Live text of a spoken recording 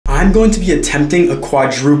I'm going to be attempting a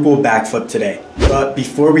quadruple backflip today. But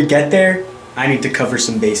before we get there, I need to cover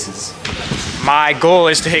some bases. My goal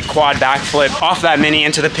is to hit quad backflip off that mini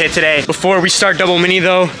into the pit today. Before we start double mini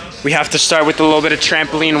though, we have to start with a little bit of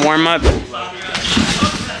trampoline warm up.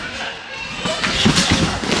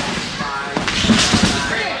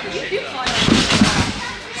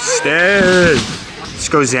 Stay. Let's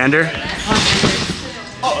go, Xander.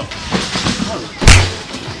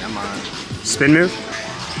 Spin move.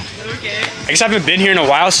 I guess I haven't been here in a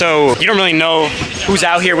while, so you don't really know who's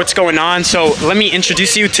out here, what's going on. So let me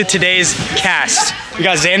introduce you to today's cast. We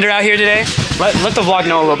got Xander out here today. Let the vlog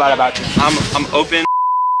know a little bit about you. I'm open.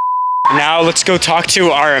 Now let's go talk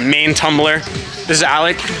to our main tumbler. This is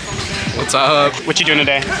Alec. What's up? What you doing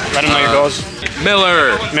today? Let him know your goals.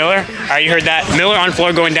 Miller. Miller? All right, you heard that. Miller on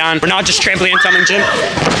floor going down. We're not just trampoline and tumbling gym.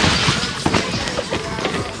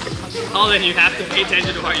 Oh, then you have to pay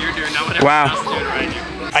attention to what you're doing, not whatever else is doing around you.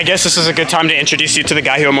 I guess this is a good time to introduce you to the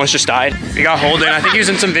guy who almost just died. We got Holden. I think he was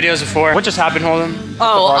in some videos before. What just happened, Holden?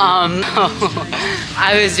 Oh,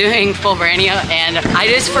 I was doing full brania and I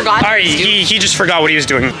just forgot. All right, he just forgot what he was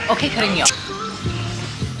doing. Okay, cutting you off.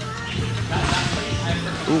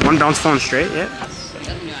 Ooh, one bounce falling straight, yeah.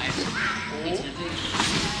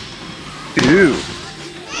 Ooh.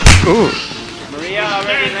 Ooh. Maria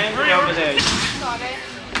already landed over there. Got it.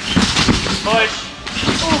 Push.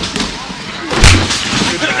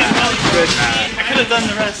 Good. I could have done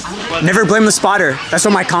the rest. Never blame the spotter. That's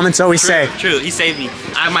what my comments always say. True, he saved me.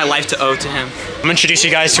 I have my life to owe to him. I'm gonna introduce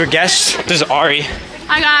you guys to a guest. This is Ari.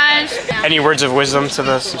 Hi guys. Any words of wisdom to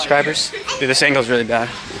the subscribers? Dude, this angle's really bad.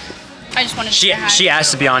 I just wanted to say hi. She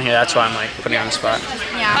asked to be on here, that's why I'm like putting her on the spot.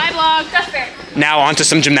 Yeah. Bye vlog. That's fair. Now on to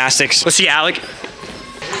some gymnastics. Let's see Alec.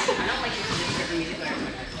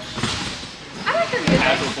 I like your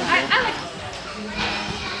music. I like.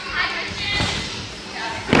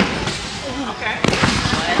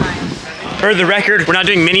 For the record, we're not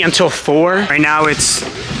doing mini until 4. Right now it's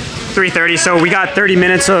 3:30, so we got 30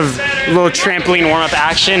 minutes of little trampoline warm-up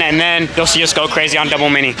action, and then you'll see us go crazy on double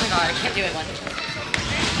mini. Oh my god, I can't do it one.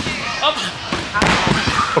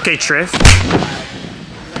 Okay, Triff.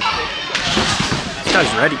 This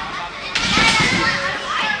guy's ready.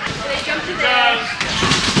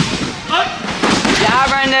 Yeah,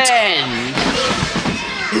 Brendan.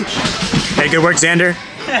 Hey, good work, Xander.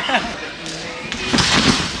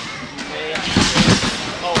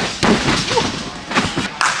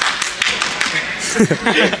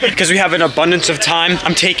 Because we have an abundance of time,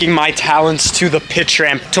 I'm taking my talents to the pitch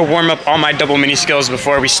ramp to warm up all my double mini skills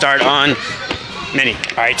before we start on mini.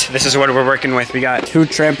 All right, this is what we're working with. We got 2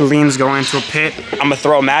 trampolines going into a pit. I'm gonna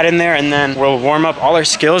throw a mat in there and then we'll warm up all our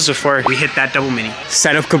skills before we hit that double mini.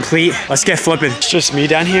 Setup complete. Let's get flipping. It's just me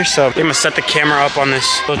down here, so I'm gonna set the camera up on this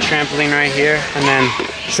little trampoline right here and then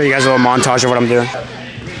show you guys a little montage of what I'm doing.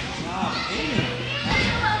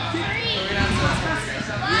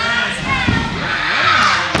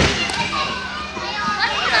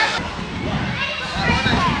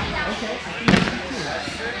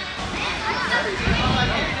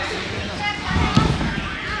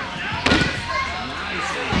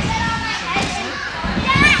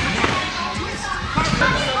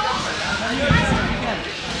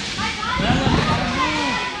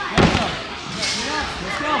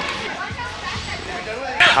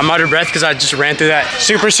 I'm out of breath because I just ran through that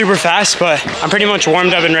super fast, but I'm pretty much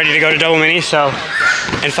warmed up and ready to go to double mini, so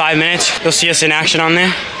in 5 minutes, you'll see us in action on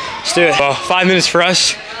there. Let's do it. Well, 5 minutes for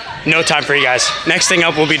us, no time for you guys. Next thing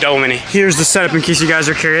up will be double mini. Here's the setup in case you guys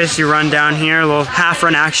are curious. You run down here, a little half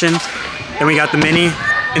run action, then we got the mini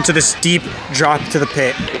into this deep drop to the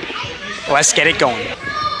pit. Let's get it going.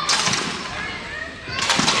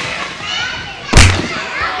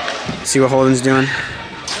 See what Holden's doing.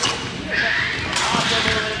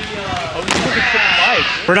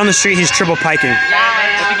 Word on the street, he's triple piking.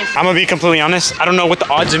 I'm gonna be completely honest, I don't know what the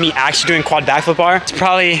odds of me actually doing quad backflip are. It's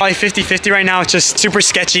probably 50-50 right now. It's just super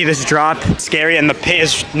sketcy, this drop. It's scary, and the pit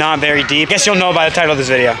is not very deep. I guess you'll know by the title of this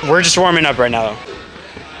video. We're just warming up right now though.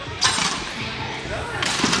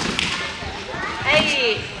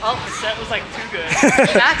 Hey. Oh, The set was like too good.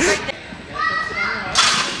 back right there.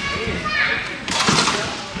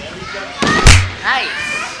 Nice.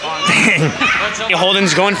 Dang.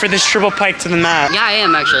 Holden's going for this triple pike to the mat. Yeah, I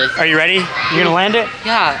am actually. Are you ready? You gonna land it?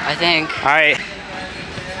 Yeah, I think. All right.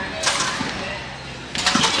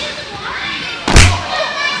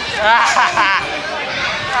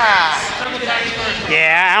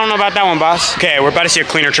 Yeah, I don't know about that one, boss. Okay, we're about to see a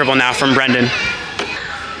cleaner triple now from Brendan.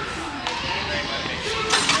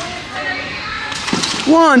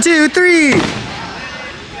 1, 2, 3.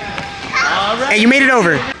 Hey, you made it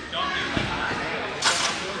over.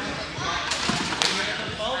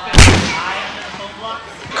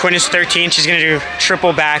 Quinn is 13. She's gonna do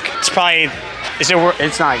triple back. It's probably,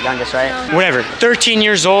 it's not youngest, right? No. Whatever. 13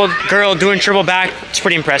 years old, girl doing triple back. It's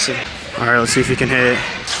pretty impressive. All right, let's see if you can hit it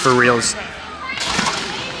for reals.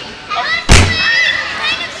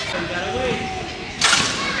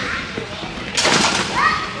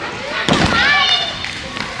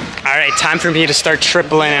 All right, time for me to start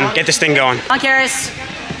tripling and get this thing going. On, Karis.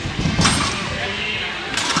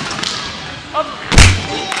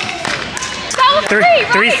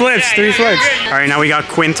 Three flips. All right, now we got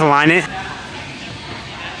Quinn to line it.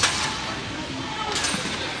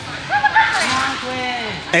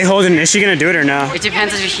 Hey, Holden, is she gonna do it or no? It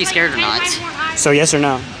depends if she's scared or not. So yes or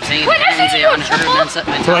no? Saying it depends on her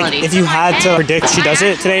mentality. So like, if you had to predict she does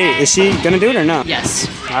it today, is she gonna do it or no? Yes.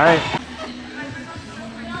 All right.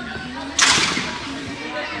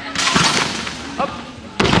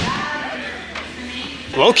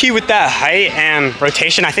 Low key with that height and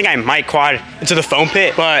rotation, I think I might quad into the foam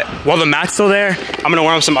pit, but while the mat's still there, I'm gonna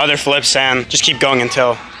warm up some other flips and just keep going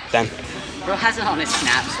until then. Bro has it on his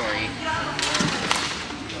snap story.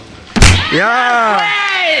 Yeah!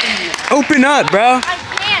 Open up, bro. I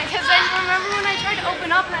can't, because I remember when I tried to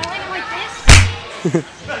open up and I landed like this.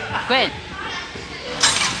 Quinn.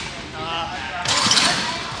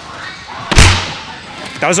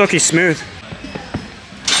 That was okay smooth.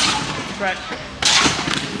 Right.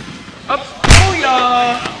 Up. Oh,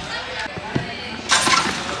 yeah.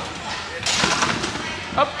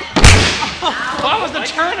 Up. What was the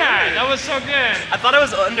turn at? That was so good. I thought I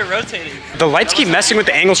was under rotating. The lights keep messing with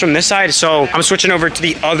the angles from this side, so I'm switching over to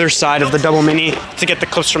the other side of the double mini to get the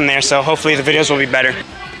clips from there, so hopefully the videos will be better.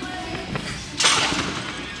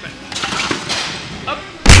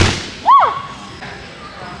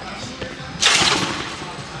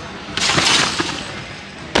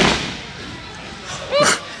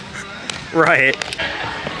 Right.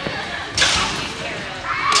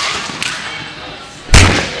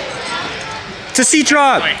 It's a C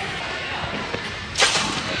drop. Oh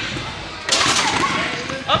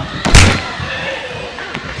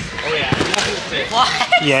yeah. What?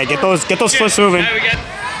 Yeah, get those flips moving. There we go.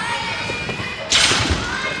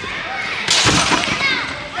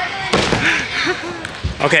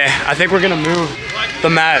 Okay, I think we're gonna move the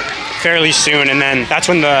mat fairly soon, and then that's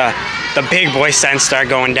when the big boy sends start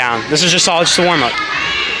going down. This is just a warm up.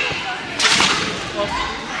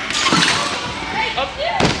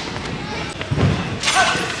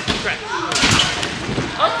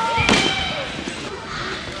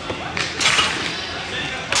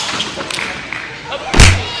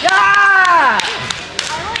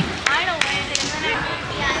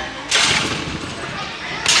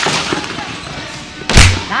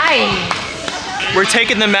 We're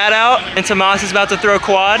taking the mat out, and Tomas is about to throw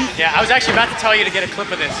quad. Yeah, I was actually about to tell you to get a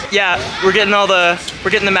clip of this. Yeah, we're getting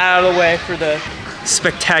the mat out of the way for the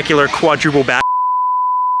spectacular quadruple back.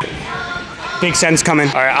 Big send's coming.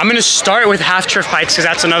 All right, I'm gonna start with half drift pikes because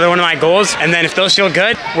that's another one of my goals. And then if those feel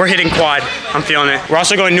good, we're hitting quad. I'm feeling it. We're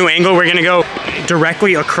also going new angle. We're gonna go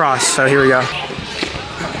directly across. So here we go.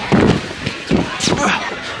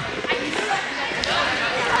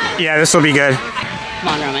 Yeah, this will be good. Come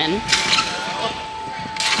on, Roman.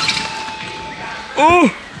 Ooh!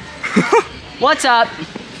 What's up?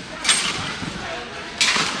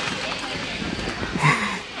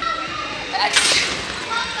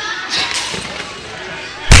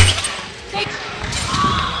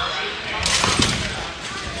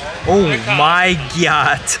 Oh my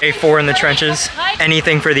god. A4 in the trenches.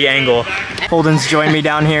 Anything for the angle. Holden's joined me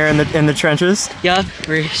down here in the trenches. Yup,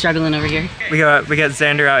 we're struggling over here. We got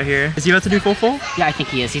Xander out here. Is he about to do full? Yeah, I think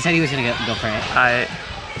he is. He said he was gonna go for it. Alright.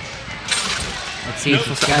 Let's see if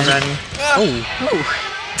this guy's ready. Oh.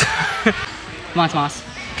 Come on, Tomas.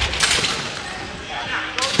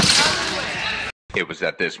 It was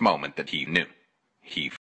at this moment that he knew. He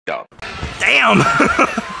f***ed up. Damn!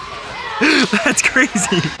 That's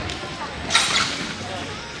crazy.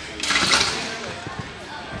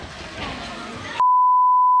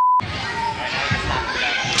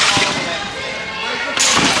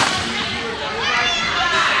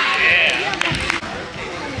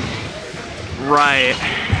 Right.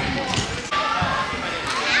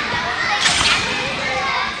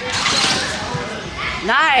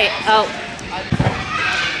 Nice. Oh.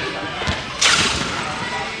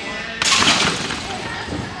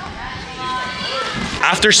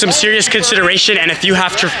 After some serious consideration and a few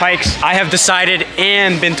half drift pikes, I have decided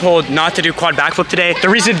and been told not to do quad backflip today. The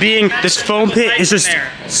reason being, this foam pit is just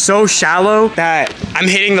so shallow that I'm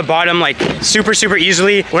hitting the bottom like super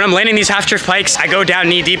easily. When I'm landing these half drift pikes, I go down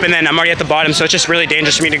knee deep and then I'm already at the bottom, so it's just really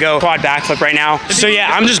dangerous for me to go quad backflip right now. So yeah,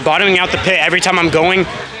 I'm just bottoming out the pit every time I'm going.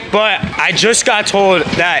 But I just got told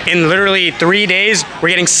that in literally 3 days, we're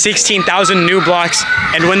getting 16,000 new blocks.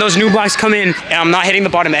 And when those new blocks come in, and I'm not hitting the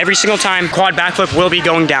bottom every single time, quad backflip will be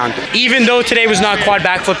going down. Even though today was not quad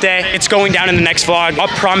backflip day, it's going down in the next vlog. I'll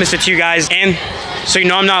promise it to you guys. And so you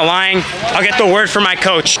know I'm not lying, I'll get the word from my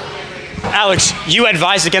coach. Alex, you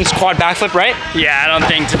advised against quad backflip, right? Yeah, I don't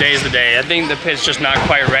think today's the day. I think the pit's just not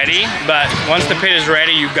quite ready, but once the pit is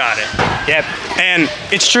ready, you got it. Yep, and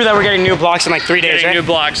it's true that we're getting new blocks in like 3 days, right? New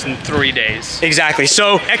blocks in 3 days. Exactly,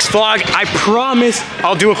 so next vlog, I promise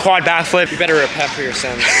I'll do a quad backflip. You better repent for your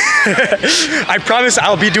sins. I promise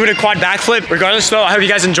I'll be doing a quad backflip. Regardless though, I hope you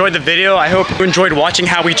guys enjoyed the video. I hope you enjoyed watching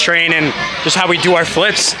how we train and just how we do our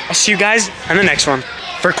flips. I'll see you guys in the next one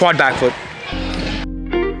for quad backflip.